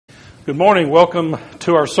Good morning. Welcome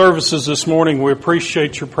to our services this morning. We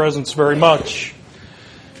appreciate your presence very much.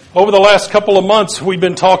 Over the last couple of months, we've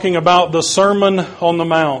been talking about the Sermon on the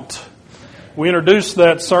Mount. We introduced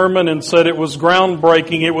that sermon and said it was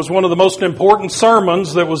groundbreaking. It was one of the most important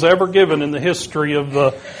sermons that was ever given in the history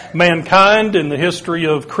of mankind, in the history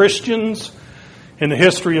of Christians, in the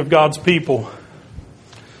history of God's people.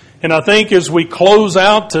 And I think as we close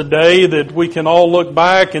out today that we can all look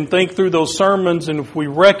back and think through those sermons, and if we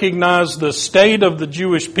recognize the state of the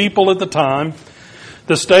Jewish people at the time,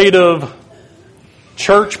 the state of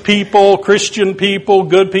church people, Christian people,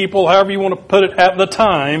 good people, however you want to put it at the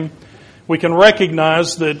time, we can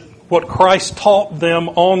recognize that what Christ taught them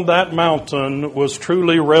on that mountain was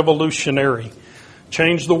truly revolutionary.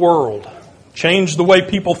 Changed the world. Changed the way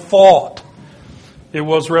people thought. It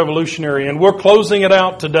was revolutionary. And we're closing it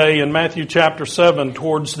out today in Matthew chapter 7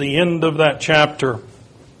 towards the end of that chapter.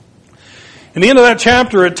 In the end of that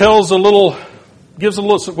chapter, it gives a little,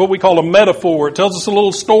 what we call a metaphor. It tells us a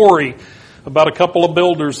little story about a couple of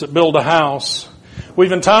builders that build a house.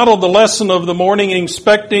 We've entitled the lesson of the morning,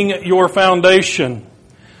 Inspecting Your Foundation.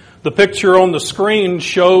 The picture on the screen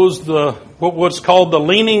shows what's called the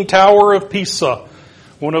Leaning Tower of Pisa.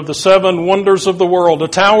 One of the 7 wonders of the world. A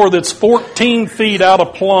tower that's 14 feet out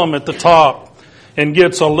of plumb at the top and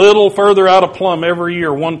gets a little further out of plumb every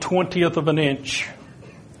year, 1/20th of an inch.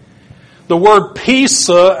 The word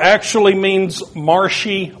Pisa actually means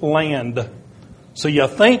marshy land. So you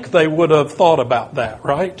think they would have thought about that,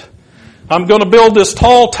 right? I'm going to build this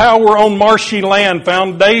tall tower on marshy land.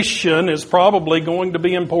 Foundation is probably going to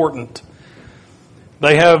be important.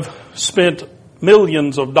 They have spent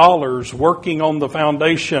millions of dollars working on the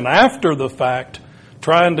foundation after the fact,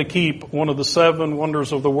 trying to keep one of the 7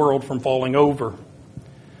 wonders of the world from falling over.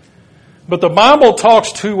 But the Bible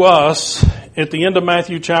talks to us at the end of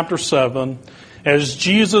Matthew chapter 7 as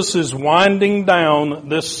Jesus is winding down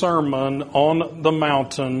this sermon on the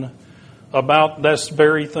mountain about this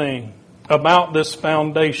very thing, about this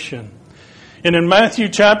foundation. And in Matthew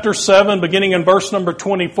chapter 7, beginning in verse number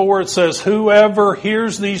 24, it says, "Whoever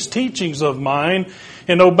hears these teachings of mine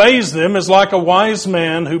and obeys them is like a wise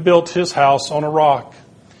man who built his house on a rock.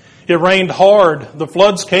 It rained hard, the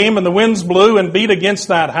floods came, and the winds blew and beat against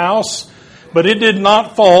that house, but it did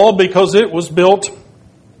not fall because it was built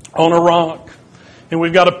on a rock." And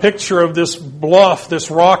we've got a picture of this bluff,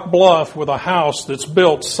 this rock bluff with a house that's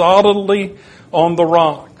built solidly on the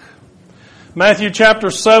rock. Matthew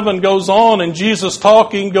chapter 7 goes on, and Jesus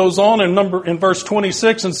talking goes on in verse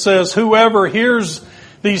 26 and says, "Whoever hears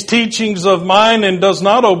these teachings of mine and does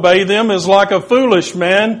not obey them is like a foolish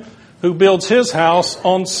man who builds his house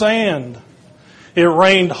on sand. It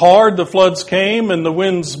rained hard, the floods came, and the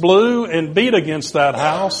winds blew and beat against that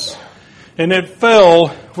house, and it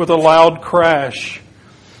fell with a loud crash."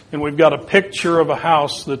 And we've got a picture of a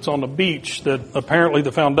house that's on the beach that apparently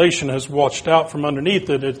the foundation has washed out from underneath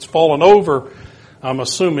it. It's fallen over, I'm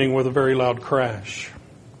assuming, with a very loud crash.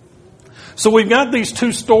 So we've got these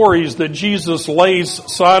 2 stories that Jesus lays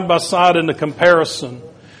side by side in the comparison.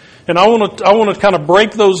 And I want to kind of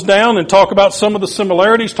break those down and talk about some of the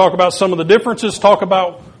similarities, talk about some of the differences, talk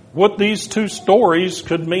about what these 2 stories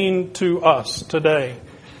could mean to us today.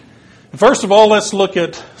 First of all, let's look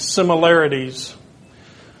at similarities.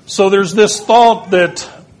 So there's this thought that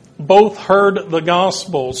both heard the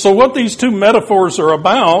gospel. So what these 2 metaphors are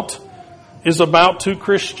about is about 2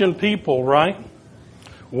 Christian people, right?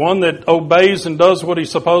 One that obeys and does what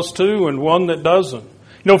he's supposed to, and one that doesn't.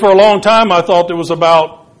 You know, for a long time I thought it was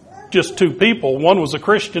about just 2 people. One was a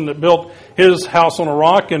Christian that built his house on a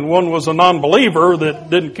rock, and one was a non-believer that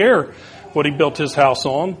didn't care what he built his house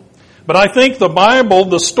on. But I think the Bible,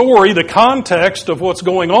 the story, the context of what's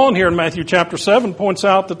going on here in Matthew chapter 7 points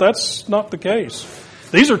out that that's not the case.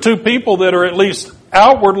 These are 2 people that are at least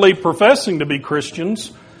outwardly professing to be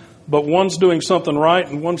Christians, but one's doing something right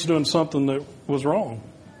and one's doing something that was wrong.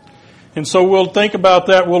 And so we'll think about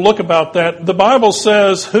that, we'll look about that. The Bible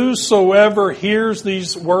says, "Whosoever hears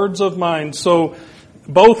these words of mine." So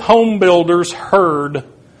both home builders heard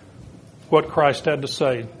what Christ had to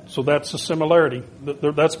say. So that's a similarity.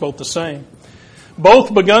 That's both the same.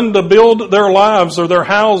 Both begun to build their lives or their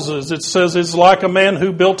houses. It says it's like a man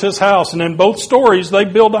who built his house. And in both stories, they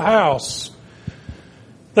build a house.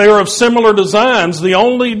 They are of similar designs. The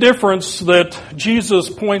only difference that Jesus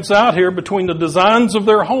points out here between the designs of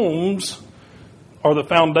their homes are the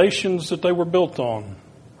foundations that they were built on.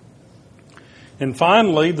 And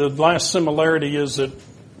finally, the last similarity is that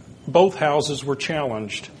both houses were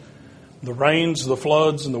challenged. The rains, the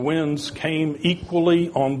floods, and the winds came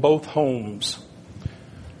equally on both homes.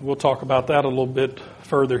 We'll talk about that a little bit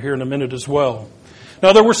further here in a minute as well.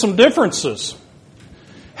 Now there were some differences.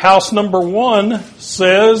 House number 1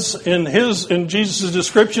 says, in Jesus'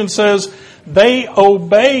 description says, they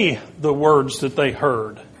obey the words that they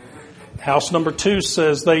heard. House number 2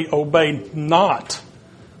 says they obey not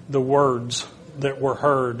the words that were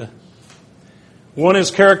heard. One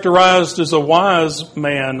is characterized as a wise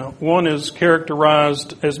man. One is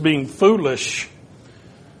characterized as being foolish.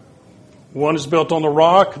 One is built on the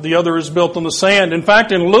rock. The other is built on the sand. In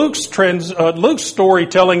fact, in Luke's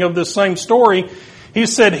storytelling of this same story, he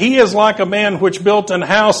said, he is like a man which built an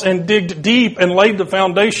house and digged deep and laid the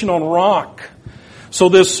foundation on rock. So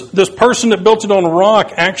this person that built it on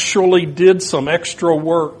rock actually did some extra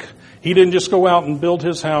work. He didn't just go out and build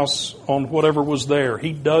his house on whatever was there.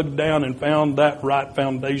 He dug down and found that right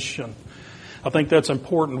foundation. I think that's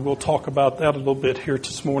important. We'll talk about that a little bit here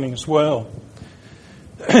this morning as well.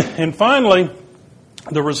 And finally,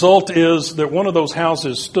 the result is that one of those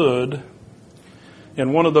houses stood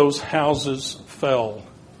and one of those houses fell.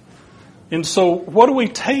 And so what do we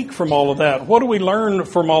take from all of that? What do we learn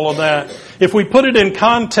from all of that? If we put it in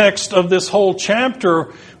context of this whole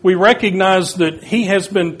chapter, we recognize that he has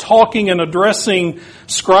been talking and addressing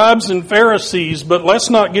scribes and Pharisees, but let's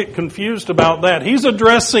not get confused about that. He's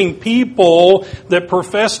addressing people that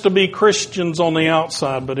profess to be Christians on the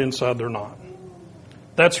outside, but inside they're not.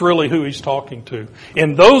 That's really who he's talking to.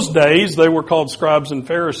 In those days, they were called scribes and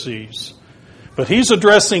Pharisees. But he's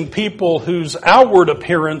addressing people whose outward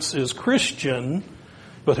appearance is Christian,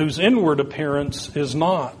 but whose inward appearance is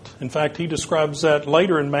not. In fact, he describes that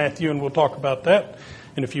later in Matthew, and we'll talk about that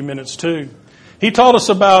in a few minutes too. He taught us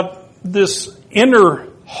about this inner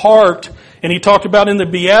heart, and he talked about in the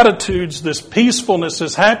Beatitudes this peacefulness,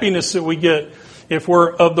 this happiness that we get if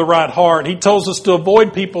we're of the right heart. He tells us to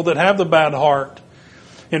avoid people that have the bad heart.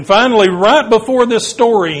 And finally, right before this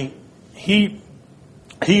story, he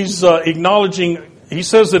says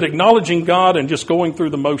that acknowledging God and just going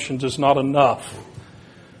through the motions is not enough.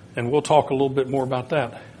 And we'll talk a little bit more about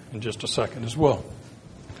that in just a second as well.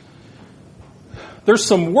 There's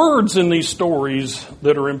some words in these stories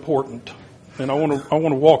that are important. And I want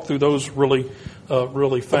to walk through those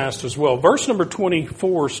really fast as well. Verse number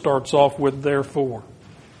 24 starts off with therefore.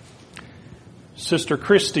 Sister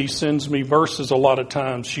Christy sends me verses a lot of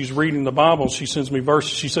times. She's reading the Bible. She sends me verses.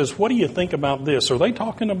 She says, what do you think about this? Are they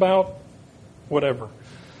talking about whatever?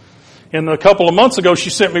 And a couple of months ago, she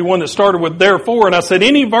sent me one that started with therefore. And I said,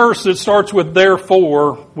 any verse that starts with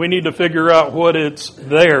therefore, we need to figure out what it's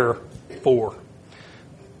there for.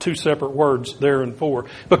 Two separate words, there and for.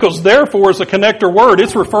 Because therefore is a connector word.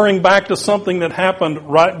 It's referring back to something that happened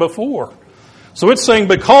right before. So it's saying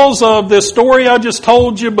because of this story I just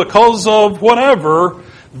told you, because of whatever,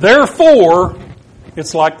 therefore,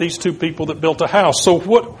 it's like these two people that built a house. So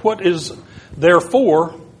what is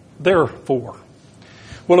therefore? Therefore.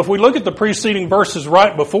 Well, if we look at the preceding verses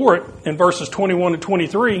right before it, in verses 21 and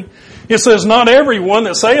 23, it says, not everyone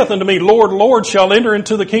that saith unto me, Lord, Lord, shall enter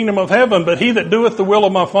into the kingdom of heaven, but he that doeth the will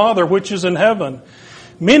of my Father which is in heaven.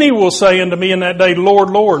 Many will say unto me in that day, Lord,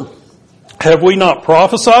 Lord, have we not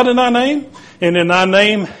prophesied in thy name? And in thy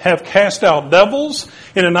name have cast out devils,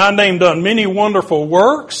 and in thy name done many wonderful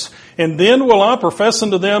works. And then will I profess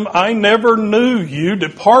unto them, I never knew you.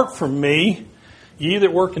 Depart from me, ye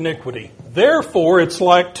that work iniquity. Therefore, it's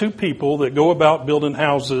like two people that go about building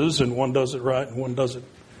houses, and one does it right and one does it.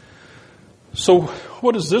 So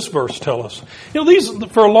what does this verse tell us? You know, these,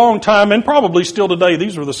 for a long time, and probably still today,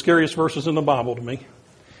 these are the scariest verses in the Bible to me.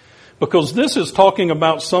 Because this is talking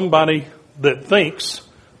about somebody that thinks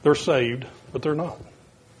they're saved, but they're not.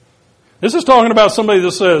 This is talking about somebody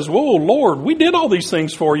that says, whoa, Lord, we did all these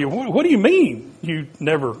things for you. What do you mean you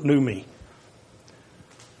never knew me?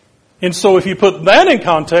 And so if you put that in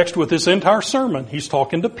context with this entire sermon, he's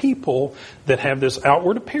talking to people that have this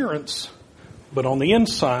outward appearance, but on the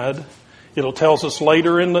inside, it tells us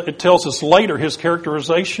later his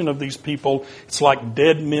characterization of these people. It's like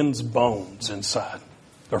dead men's bones inside.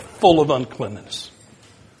 They're full of uncleanness.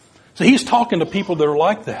 So he's talking to people that are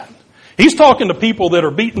like that. He's talking to people that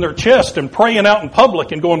are beating their chest and praying out in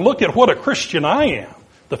public and going, look at what a Christian I am,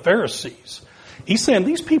 the Pharisees. He's saying,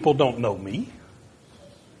 these people don't know me.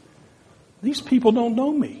 These people don't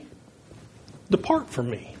know me. Depart from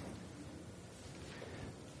me.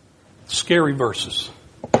 Scary verses.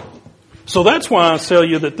 So that's why I tell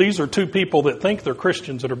you that these are two people that think they're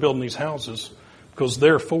Christians that are building these houses. Because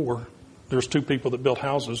therefore, there's two people that build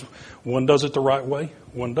houses. One does it the right way.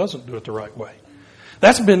 One doesn't do it the right way.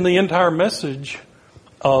 That's been the entire message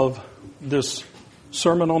of this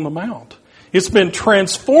Sermon on the Mount. It's been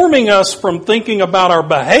transforming us from thinking about our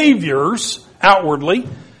behaviors outwardly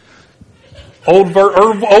Old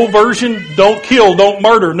version, don't kill, don't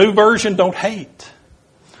murder. New version, don't hate.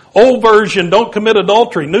 Old version, don't commit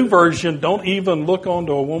adultery. New version, don't even look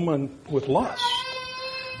onto a woman with lust.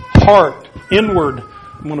 Heart, inward.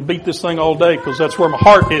 I'm going to beat this thing all day because that's where my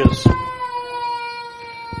heart is.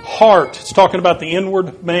 Heart, it's talking about the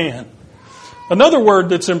inward man. Another word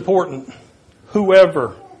that's important,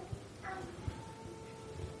 whoever.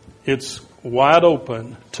 It's wide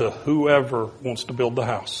open to whoever wants to build the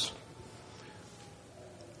house.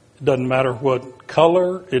 It doesn't matter what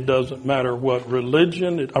color, it doesn't matter what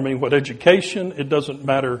religion, what education, it doesn't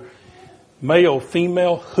matter male,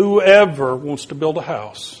 female, whoever wants to build a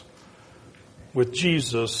house with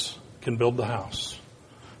Jesus can build the house.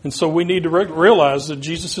 And so we need to realize that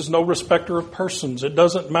Jesus is no respecter of persons. It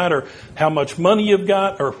doesn't matter how much money you've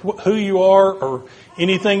got or who you are or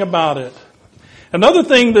anything about it. Another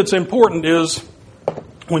thing that's important is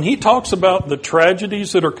when he talks about the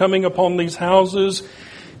tragedies that are coming upon these houses,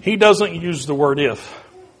 he doesn't use the word if.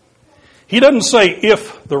 He doesn't say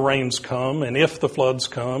if the rains come and if the floods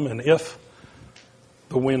come and if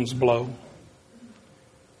the winds blow.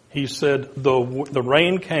 He said the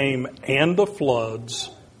rain came and the floods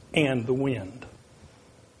and the wind.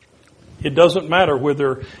 It doesn't matter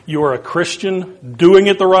whether you're a Christian doing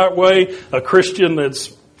it the right way, a Christian that's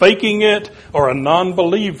faking it, or a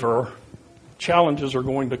non-believer, challenges are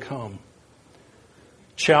going to come.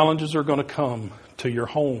 Challenges are going to come to your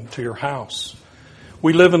home, to your house.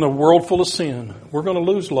 We live in a world full of sin. We're going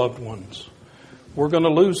to lose loved ones. We're going to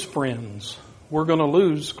lose friends. We're going to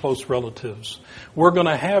lose close relatives. We're going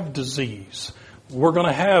to have disease. We're going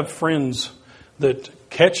to have friends that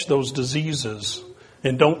catch those diseases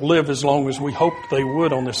and don't live as long as we hoped they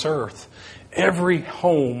would on this earth. Every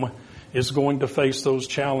home is going to face those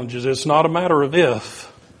challenges. It's not a matter of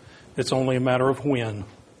if, it's only a matter of when.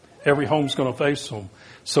 Every home's going to face them.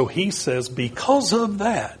 So he says, because of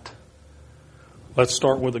that, let's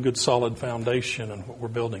start with a good solid foundation and what we're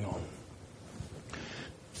building on.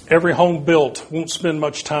 Every home built, won't spend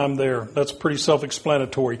much time there. That's pretty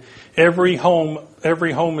self-explanatory. Every home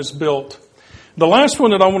is built. The last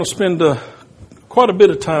one that I want to spend quite a bit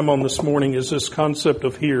of time on this morning is this concept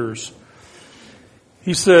of hears.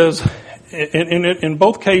 He says, in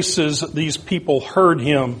both cases, these people heard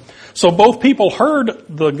him. So both people heard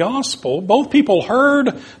the gospel. Both people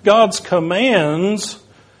heard God's commands,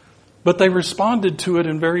 but they responded to it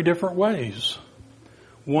in very different ways.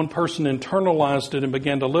 One person internalized it and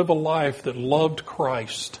began to live a life that loved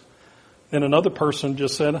Christ. And another person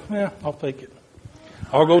just said, I'll fake it.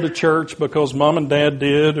 I'll go to church because mom and dad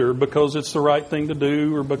did, or because it's the right thing to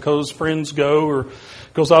do, or because friends go, or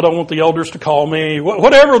because I don't want the elders to call me.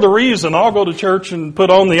 Whatever the reason, I'll go to church and put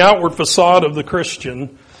on the outward facade of the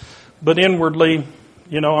Christian. But inwardly,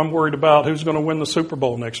 I'm worried about who's going to win the Super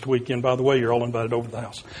Bowl next weekend. By the way, you're all invited over to the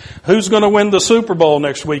house. Who's going to win the Super Bowl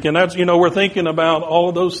next weekend? That's, we're thinking about all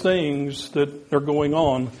of those things that are going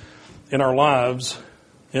on in our lives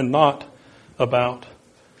and not about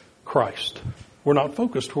Christ. We're not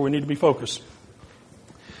focused where we need to be focused.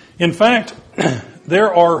 In fact,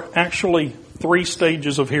 there are actually 3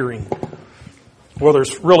 stages of hearing. Well,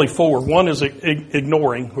 there's really 4. One is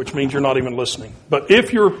ignoring, which means you're not even listening. But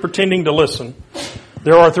if you're pretending to listen,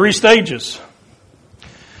 there are 3 stages.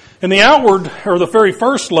 And the outward, or the very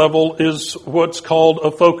first level, is what's called a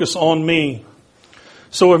focus on me.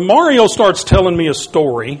 So if Mario starts telling me a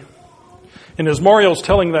story, and as Mario's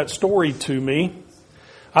telling that story to me,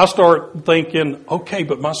 I start thinking, okay,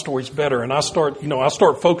 but my story's better. And I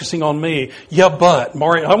start focusing on me. Yeah, but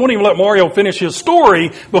Mario, I won't even let Mario finish his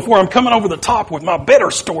story before I'm coming over the top with my better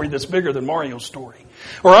story that's bigger than Mario's story.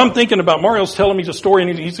 Or I'm thinking about Mario's telling me a story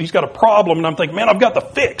and he's got a problem and I'm thinking, man, I've got the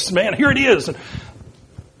fix, man, here it is. And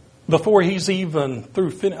before he's even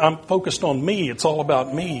through, I'm focused on me. It's all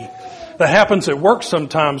about me. That happens at work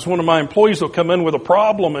sometimes. One of my employees will come in with a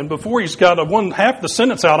problem, and before he's got half the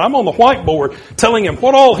sentence out, I'm on the whiteboard telling him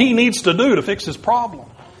what all he needs to do to fix his problem.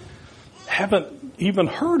 Haven't even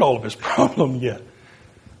heard all of his problem yet.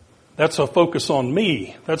 That's a focus on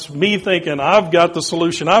me. That's me thinking, I've got the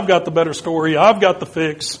solution, I've got the better story, I've got the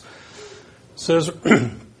fix. It says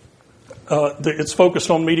it's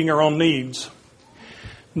focused on meeting our own needs.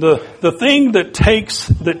 The thing that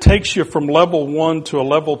takes you from level 1 to a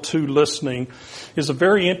level 2 listening is a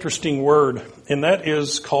very interesting word, and that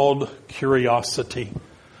is called curiosity.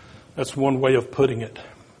 That's one way of putting it.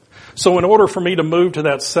 So in order for me to move to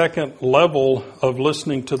that second level of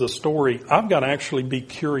listening to the story, I've got to actually be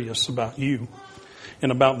curious about you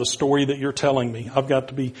and about the story that you're telling me. I've got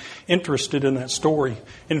to be interested in that story.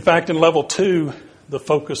 In fact, in level 2, the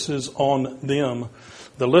focus is on them.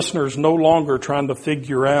 The listener's no longer trying to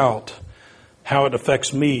figure out how it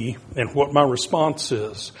affects me and what my response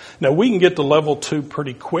is. Now, we can get to level 2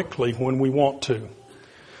 pretty quickly when we want to.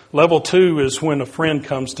 Level 2 is when a friend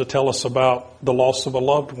comes to tell us about the loss of a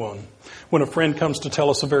loved one. When a friend comes to tell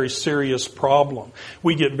us a very serious problem,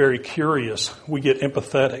 we get very curious. We get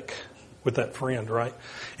empathetic with that friend, right?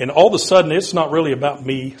 And all of a sudden, it's not really about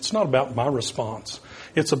me. It's not about my response.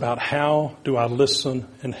 It's about how do I listen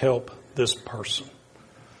and help this person.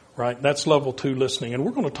 Right? That's level 2 listening. And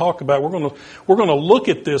we're going to talk about, we're going to look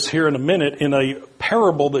at this here in a minute in a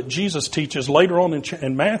parable that Jesus teaches later on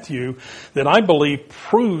in Matthew that I believe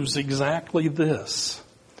proves exactly this.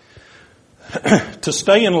 To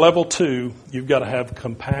stay in level 2, you've got to have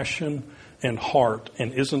compassion and heart.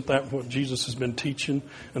 And isn't that what Jesus has been teaching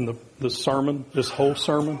in the sermon, this whole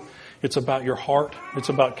sermon? It's about your heart. It's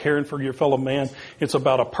about caring for your fellow man. It's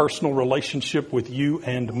about a personal relationship with you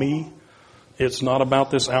and me. It's not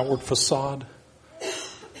about this outward facade.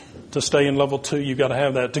 To stay in level 2, you've got to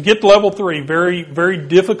have that. To get to level 3, very, very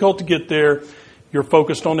difficult to get there. You're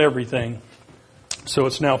focused on everything. So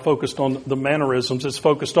it's now focused on the mannerisms. It's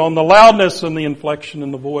focused on the loudness and the inflection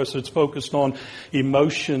in the voice. It's focused on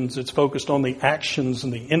emotions. It's focused on the actions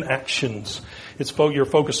and the inactions. You're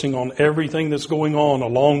focusing on everything that's going on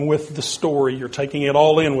along with the story. You're taking it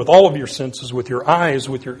all in with all of your senses, with your eyes,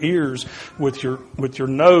 with your ears, with your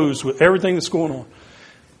nose, with everything that's going on.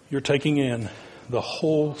 You're taking in the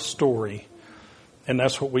whole story. And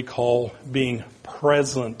that's what we call being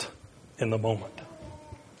present in the moment.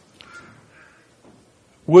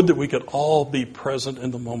 Would that we could all be present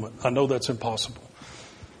in the moment. I know that's impossible.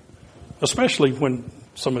 Especially when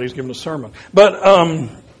somebody's giving a sermon. But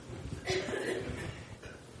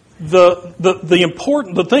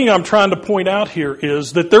the thing I'm trying to point out here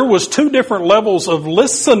is that there was 2 different levels of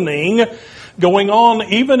listening going on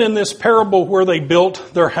even in this parable where they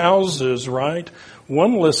built their houses, right?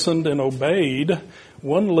 One listened and obeyed.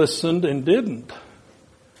 One listened and didn't.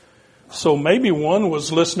 So maybe one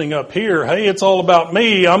was listening up here, hey, it's all about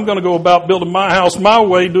me. I'm going to go about building my house my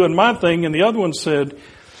way, doing my thing. And the other one said,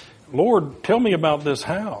 Lord, tell me about this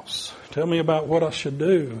house. Tell me about what I should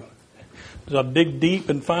do. Did I dig deep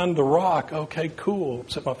and find the rock? Okay, cool.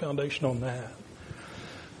 Set my foundation on that.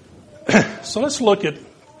 So let's look at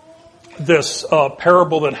this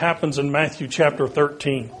parable that happens in Matthew chapter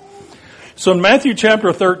 13. So in Matthew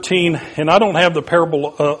chapter 13, and I don't have the parable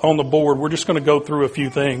on the board. We're just going to go through a few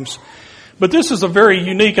things. But this is a very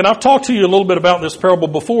unique, and I've talked to you a little bit about this parable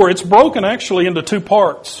before. It's broken actually into 2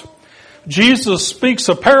 parts. Jesus speaks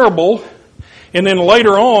a parable, and then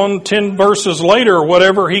later on, 10 verses later or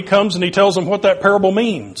whatever, he comes and he tells them what that parable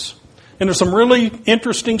means. And there's some really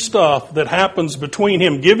interesting stuff that happens between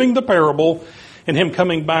him giving the parable and him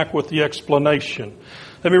coming back with the explanation.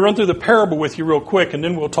 Let me run through the parable with you real quick, and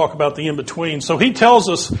then we'll talk about the in-between. So he tells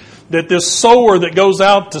us that this sower that goes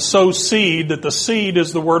out to sow seed, that the seed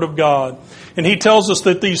is the Word of God. And he tells us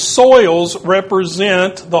that these soils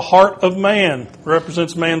represent the heart of man,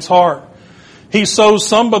 represents man's heart. He sows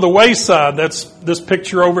some by the wayside. That's this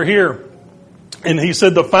picture over here. And he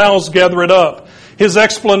said the fowls gather it up. His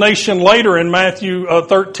explanation later in Matthew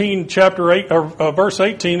 13, chapter 8, verse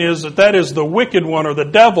 18 is that is the wicked one or the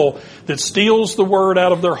devil that steals the word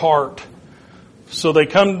out of their heart. So they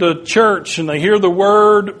come to church and they hear the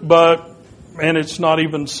word, and it's not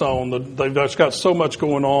even sown. They've just got so much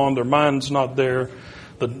going on. Their mind's not there.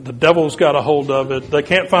 The devil's got a hold of it. They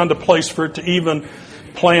can't find a place for it to even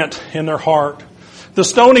plant in their heart. The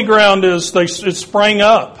stony ground it sprang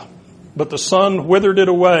up, but the sun withered it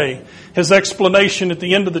away. His explanation at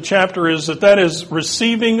the end of the chapter is that is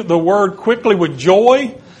receiving the word quickly with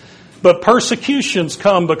joy, but persecutions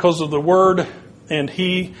come because of the word, and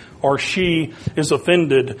he or she is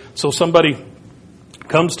offended. So somebody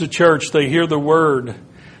comes to church, they hear the word,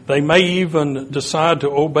 they may even decide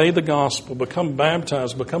to obey the gospel, become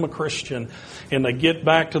baptized, become a Christian, and they get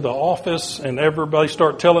back to the office and everybody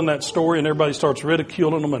start telling that story and everybody starts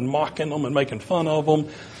ridiculing them and mocking them and making fun of them,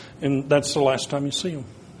 and that's the last time you see them.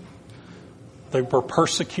 They were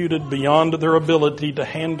persecuted beyond their ability to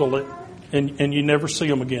handle it, and you never see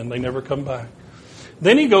them again. They never come back.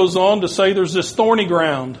 Then he goes on to say there's this thorny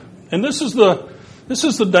ground. And this is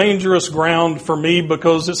the dangerous ground for me,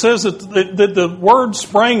 because it says that the word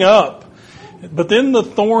sprang up, but then the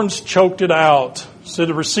thorns choked it out. So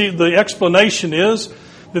the explanation is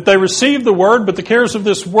that they received the word, but the cares of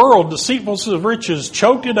this world, deceitfulness of riches,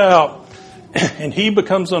 choked it out, and he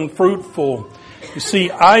becomes unfruitful. You see,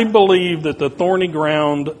 I believe that the thorny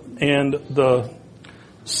ground and the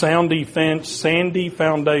sandy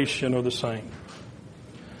foundation are the same.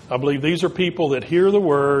 I believe these are people that hear the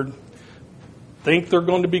word, think they're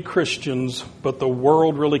going to be Christians, but the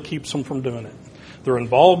world really keeps them from doing it. They're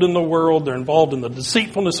involved in the world. They're involved in the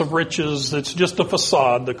deceitfulness of riches. It's just a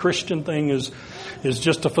facade. The Christian thing is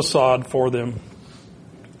just a facade for them.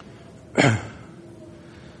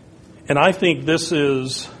 And I think this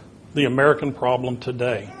is the American problem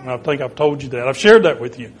today. And I think I've told you that. I've shared that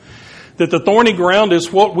with you. That the thorny ground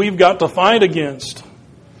is what we've got to fight against.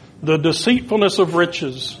 The deceitfulness of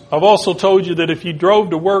riches. I've also told you that if you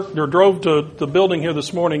drove to work or drove to the building here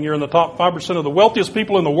this morning, you're in the top 5% of the wealthiest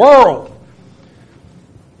people in the world.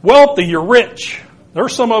 Wealthy, you're rich. There are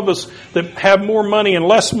some of us that have more money and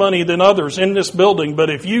less money than others in this building, but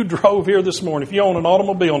if you drove here this morning, if you own an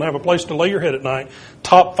automobile and have a place to lay your head at night,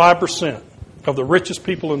 top 5% of the richest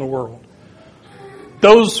people in the world.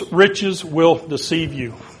 Those riches will deceive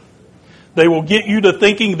you. They will get you to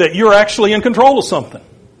thinking that you're actually in control of something.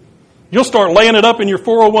 You'll start laying it up in your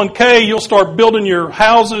 401k, you'll start building your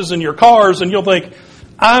houses and your cars, and you'll think,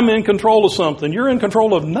 I'm in control of something. You're in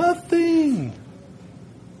control of nothing.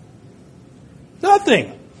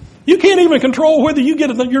 Nothing. You can't even control whether you get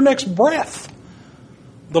your next breath.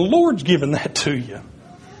 The Lord's given that to you.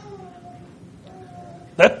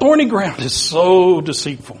 That thorny ground is so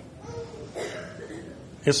deceitful.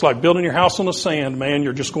 It's like building your house on the sand, man.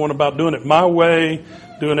 You're just going about doing it my way,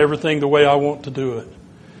 doing everything the way I want to do it.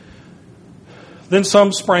 Then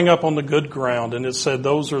some sprang up on the good ground, and it said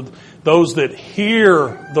those are those that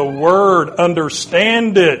hear the word,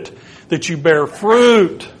 understand it, that you bear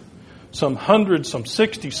fruit. Some 100, some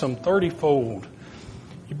 60, some 30-fold.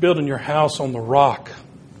 You're building your house on the rock,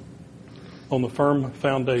 on the firm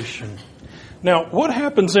foundation. Now, what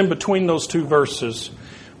happens in between those two verses?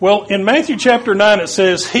 Well, in Matthew chapter 9 it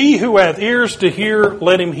says, he who hath ears to hear,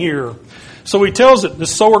 let him hear. So he tells it, the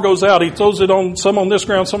sower goes out, he throws it on some on this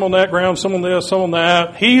ground, some on that ground, some on this, some on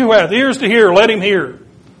that. He who hath ears to hear, let him hear.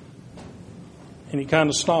 And he kind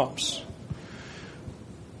of stops.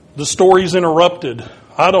 The story's interrupted.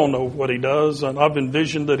 I don't know what he does. I've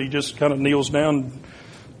envisioned that he just kind of kneels down,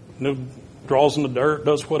 draws in the dirt,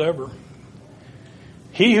 does whatever.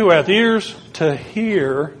 He who hath ears to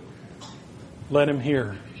hear, let him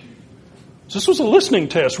hear. So this was a listening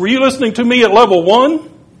test. Were you listening to me at level 1?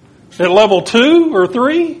 At level 2 or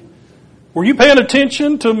 3? Were you paying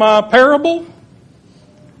attention to my parable?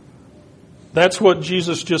 That's what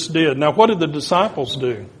Jesus just did. Now, what did the disciples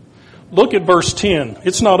do? Look at verse 10.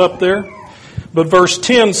 It's not up there. But verse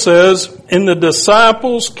 10 says, and the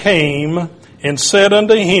disciples came and said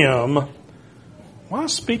unto him, why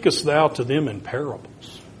speakest thou to them in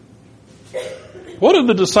parables? What are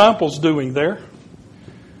the disciples doing there?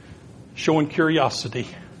 Showing curiosity.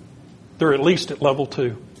 They're at least at level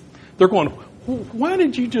 2. They're going, why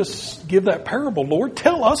did you just give that parable, Lord?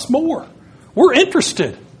 Tell us more. We're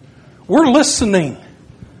interested. We're listening.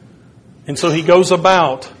 And so he goes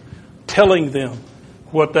about telling them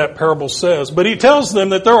what that parable says. But he tells them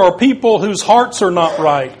that there are people whose hearts are not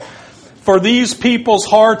right. For these people's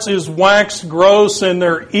hearts is waxed gross, and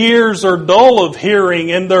their ears are dull of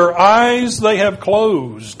hearing, and their eyes they have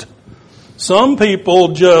closed. Some people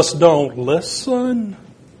just don't listen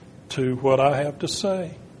to what I have to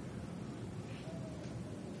say.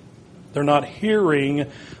 They're not hearing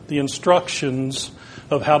the instructions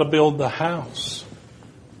of how to build the house.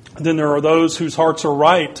 Then there are those whose hearts are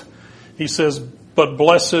right. He says, but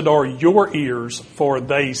blessed are your ears, for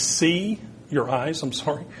they see. Your eyes,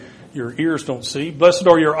 your ears don't see. Blessed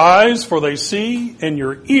are your eyes, for they see, and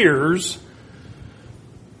your ears,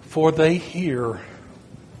 for they hear.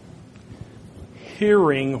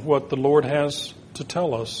 Hearing what the Lord has to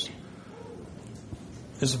tell us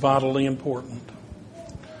is vitally important.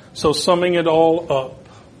 So summing it all up.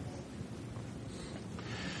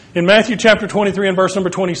 In Matthew chapter 23 and verse number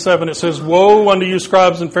 27, it says, woe unto you,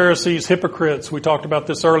 scribes and Pharisees, hypocrites. We talked about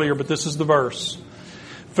this earlier, but this is the verse.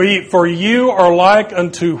 For you are like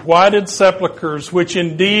unto whited sepulchres, which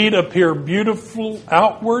indeed appear beautiful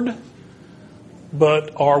outward,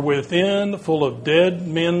 but are within full of dead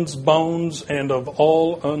men's bones and of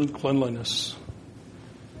all uncleanliness.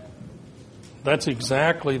 That's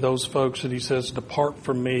exactly those folks that he says, depart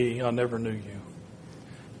from me, I never knew you.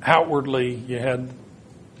 Outwardly, you had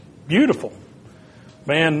beautiful.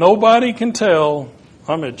 Man, nobody can tell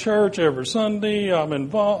I'm at church every Sunday, I'm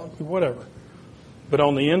involved, whatever. But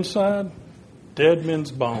on the inside, dead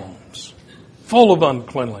men's bones, full of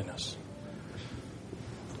uncleanliness.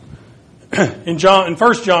 In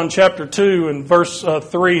 1 John chapter 2 and verse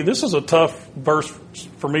 3, this is a tough verse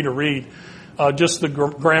for me to read, just the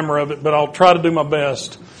grammar of it, but I'll try to do my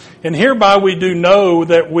best. And hereby we do know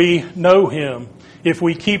that we know him, if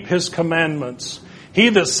we keep his commandments. He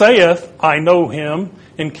that saith, I know him,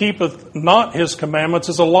 and keepeth not his commandments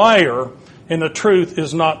is a liar, and the truth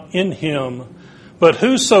is not in him. But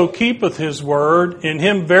whoso keepeth his word, in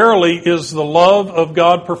him verily is the love of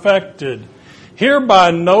God perfected.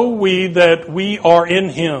 Hereby know we that we are in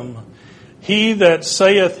him. He that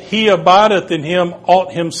saith he abideth in him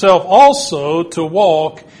ought himself also to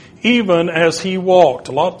walk even as he walked.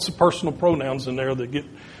 Lots of personal pronouns in there that get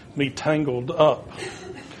me tangled up.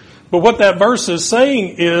 But what that verse is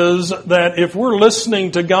saying is that if we're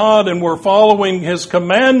listening to God and we're following his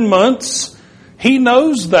commandments, he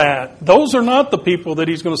knows that. Those are not the people that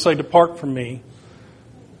he's going to say, depart from me.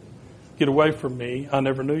 Get away from me. I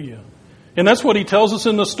never knew you. And that's what he tells us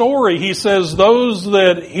in the story. He says, those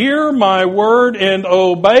that hear my word and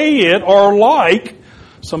obey it are like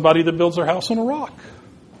somebody that builds their house on a rock.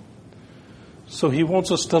 So he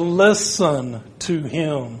wants us to listen to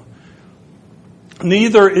him.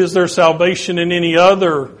 Neither is there salvation in any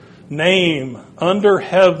other name under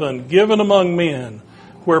heaven given among men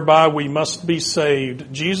whereby we must be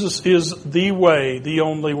saved. Jesus is the way, the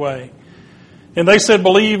only way. And they said,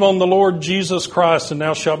 believe on the Lord Jesus Christ, and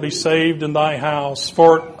thou shalt be saved in thy house.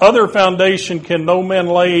 For other foundation can no man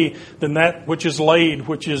lay than that which is laid,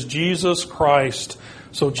 which is Jesus Christ.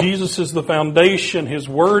 So Jesus is the foundation. His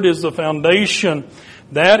word is the foundation.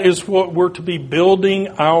 That is what we're to be building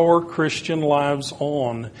our Christian lives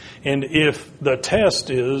on. And if the test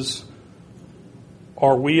is,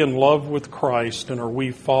 are we in love with Christ and are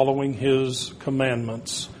we following his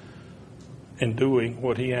commandments and doing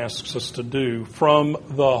what he asks us to do from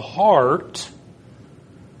the heart,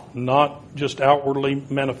 not just outwardly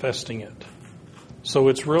manifesting it. So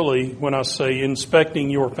it's really, when I say inspecting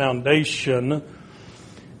your foundation,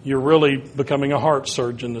 you're really becoming a heart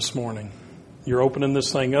surgeon this morning. You're opening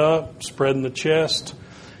this thing up, spreading the chest.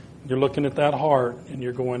 You're looking at that heart and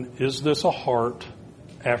you're going, is this a heart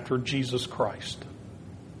after Jesus Christ?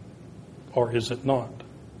 Or is it not?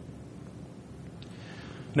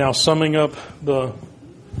 Now, summing up I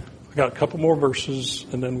got a couple more verses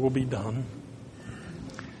and then we'll be done.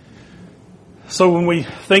 So when we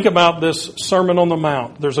think about this Sermon on the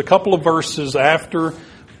Mount, there's a couple of verses after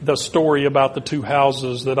the story about the two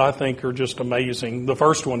houses that I think are just amazing. The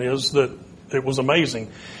first one is that it was amazing.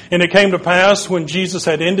 And it came to pass when Jesus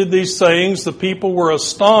had ended these sayings, the people were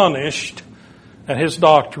astonished at his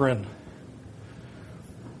doctrine.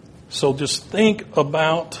 So just think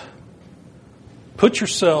about, put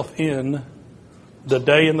yourself in the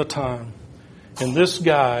day and the time. And this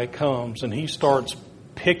guy comes and he starts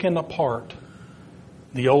picking apart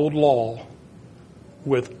the old law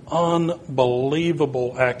with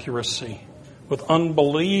unbelievable accuracy, with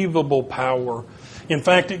unbelievable power. In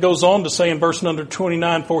fact, it goes on to say in verse number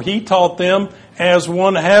 29, for he taught them as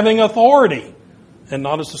one having authority and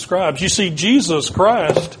not as the scribes. You see, Jesus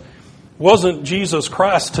Christ wasn't Jesus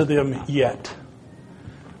Christ to them yet.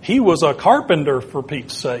 He was a carpenter, for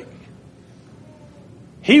Pete's sake.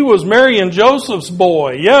 He was Mary and Joseph's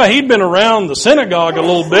boy. Yeah, he'd been around the synagogue a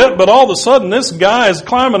little bit, but all of a sudden this guy is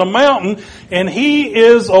climbing a mountain and he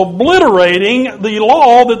is obliterating the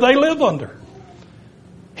law that they live under.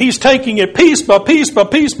 He's taking it piece by piece by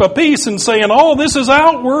piece by piece and saying, oh, this is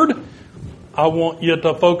outward. I want you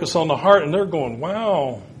to focus on the heart. And they're going,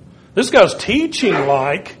 wow, this guy's teaching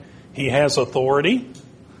like he has authority,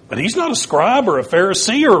 but he's not a scribe or a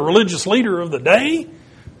Pharisee or a religious leader of the day.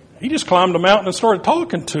 He just climbed a mountain and started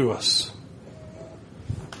talking to us.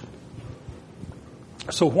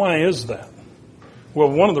 So why is that?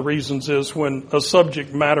 Well, one of the reasons is when a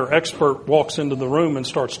subject matter expert walks into the room and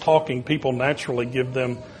starts talking, people naturally give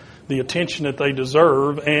them the attention that they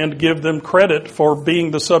deserve and give them credit for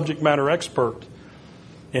being the subject matter expert.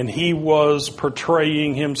 And he was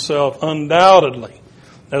portraying himself undoubtedly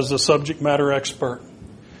as the subject matter expert.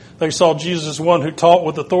 They saw Jesus as one who taught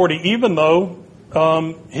with authority, even though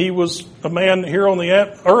he was a man here on the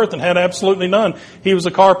earth and had absolutely none. He was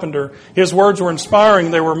a carpenter. His words were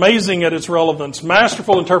inspiring. They were amazing at its relevance.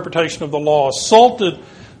 Masterful interpretation of the law. Assaulted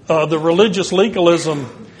the religious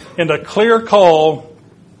legalism and a clear call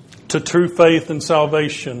to true faith and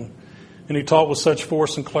salvation. And he taught with such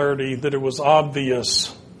force and clarity that it was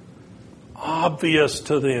obvious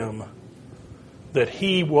to them that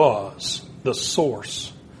he was the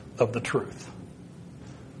source of the truth.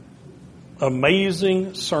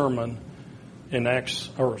 Amazing sermon in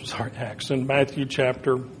in Matthew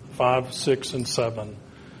chapter 5, 6, and 7.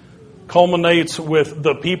 Culminates with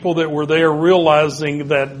the people that were there realizing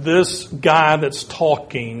that this guy that's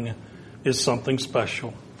talking is something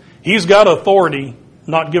special. He's got authority,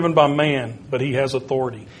 not given by man, but he has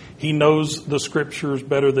authority. He knows the scriptures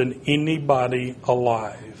better than anybody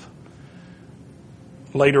alive.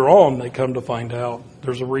 Later on, they come to find out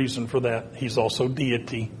there's a reason for that. He's also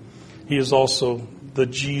deity. He is also the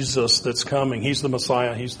Jesus that's coming. He's the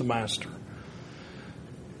Messiah. He's the Master.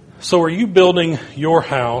 So are you building your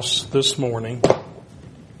house this morning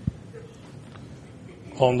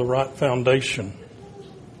on the right foundation?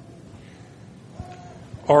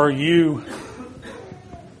 Are you...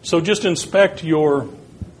 So just inspect your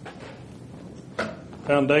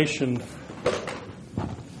foundation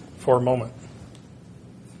for a moment.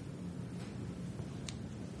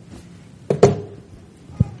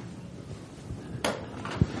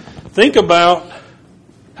 Think about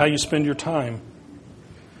how you spend your time.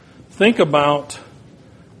 Think about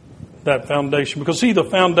that foundation. Because see, the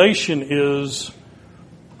foundation is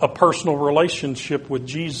a personal relationship with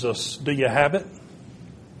Jesus. Do you have it?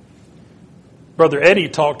 Brother Eddie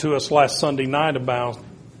talked to us last Sunday night about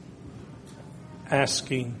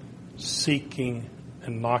asking, seeking,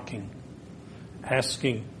 and knocking.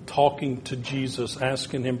 Asking, talking to Jesus,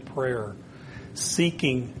 asking Him prayer.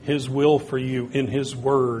 Seeking His will for you in His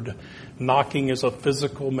Word. Knocking is a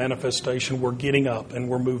physical manifestation. We're getting up and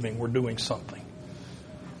we're moving. We're doing something.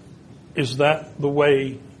 Is that the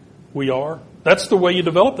way we are? That's the way you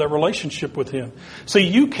develop that relationship with Him. See,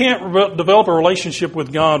 you can't develop a relationship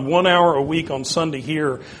with God 1 hour a week on Sunday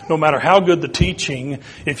here, no matter how good the teaching,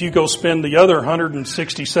 if you go spend the other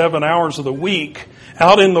 167 hours of the week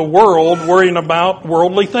out in the world worrying about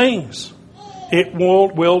worldly things. It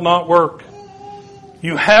will not work.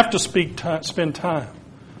 You have to spend time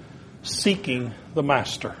seeking the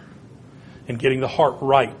Master and getting the heart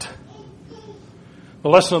right. The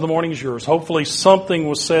lesson of the morning is yours. Hopefully something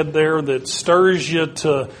was said there that stirs you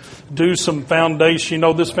to do some foundation. You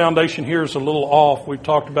know, this foundation here is a little off. We've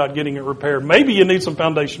talked about getting it repaired. Maybe you need some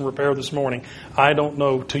foundation repair this morning. I don't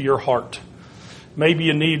know, to your heart. Maybe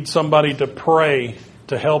you need somebody to pray,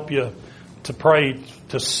 to help you, to pray,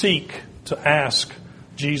 to seek, to ask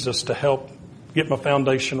Jesus to help get my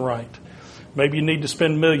foundation right. Maybe you need to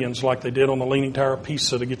spend millions like they did on the Leaning Tower of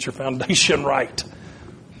Pisa to get your foundation right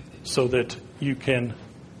so that you can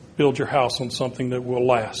build your house on something that will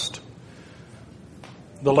last.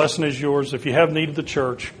 The lesson is yours. If you have need of the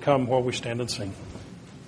church, come while we stand and sing.